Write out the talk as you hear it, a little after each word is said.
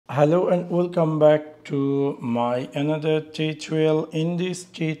Hello and welcome back to my another tutorial. In this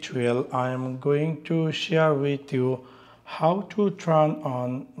tutorial I am going to share with you how to turn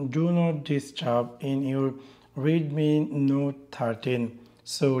on do not disturb in your Redmi Note 13.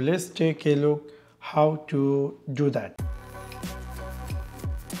 So let's take a look how to do that.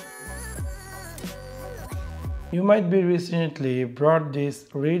 You might be recently bought this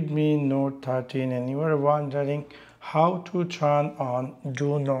Redmi Note 13 and you are wondering how to turn on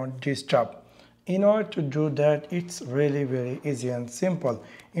Do Not Disturb. In order to do that, it's really very easy and simple.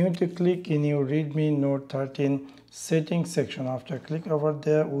 You need to click in your Redmi Note 13 settings section. After click over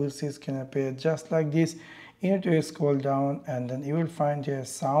there, we will see it's gonna appear just like this. You need to scroll down and then you will find here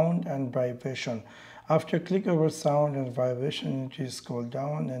sound and vibration. After click over sound and vibration, you need to scroll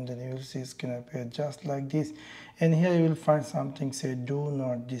down and then you will see it's gonna appear just like this. And here you will find something say do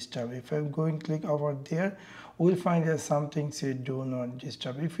not disturb. If I'm going to click over there, we'll find here something say do not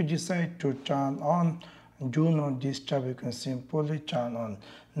disturb. If you decide to turn on do not disturb, you can simply turn on.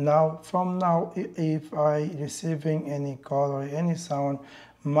 Now from now, if I receiving any call or any sound,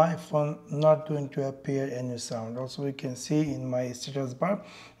 my phone not going to appear any sound. Also we can see in my status bar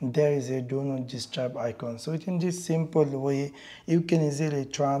there is a do not disturb icon. So in this simple way you can easily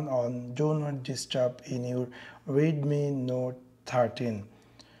turn on do not disturb in your Redmi Note 13.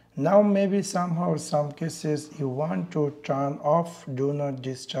 Now maybe somehow some cases you want to turn off do not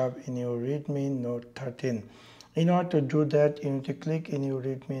disturb in your Redmi Note 13. In order to do that, you need to click in your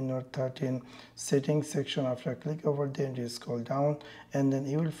Redmi Note 13 settings section. After click over there, you scroll down and then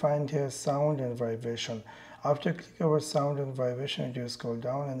you will find here sound and vibration. After click over sound and vibration, you scroll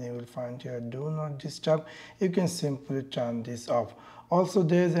down and you will find here do not disturb. You can simply turn this off. Also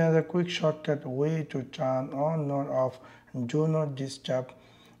there is another quick shortcut way to turn on or off do not disturb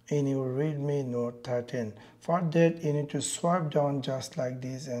in your Redmi Note 13. For that you need to swipe down just like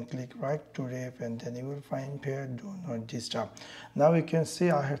this and click right to left and then you will find here do not disturb. Now you can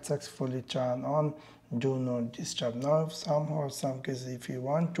see I have successfully turned on do not disturb. Now if somehow some cases if you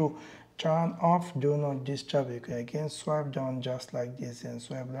want to turn off do not disturb, you can again swipe down just like this and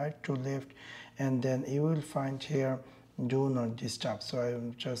swipe right to left and then you will find here do not disturb. So I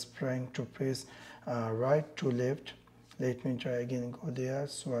am just trying to press right to left. Let me try again, go there,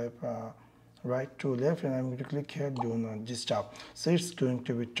 swipe right to left and I'm going to click here do not disturb. So it's going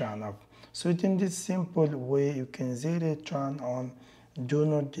to be turned off. So in this simple way you can easily turn on do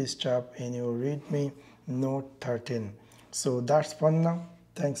not disturb in your Redmi Note 13. So that's for now.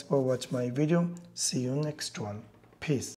 Thanks for watching my video. See you next one. Peace.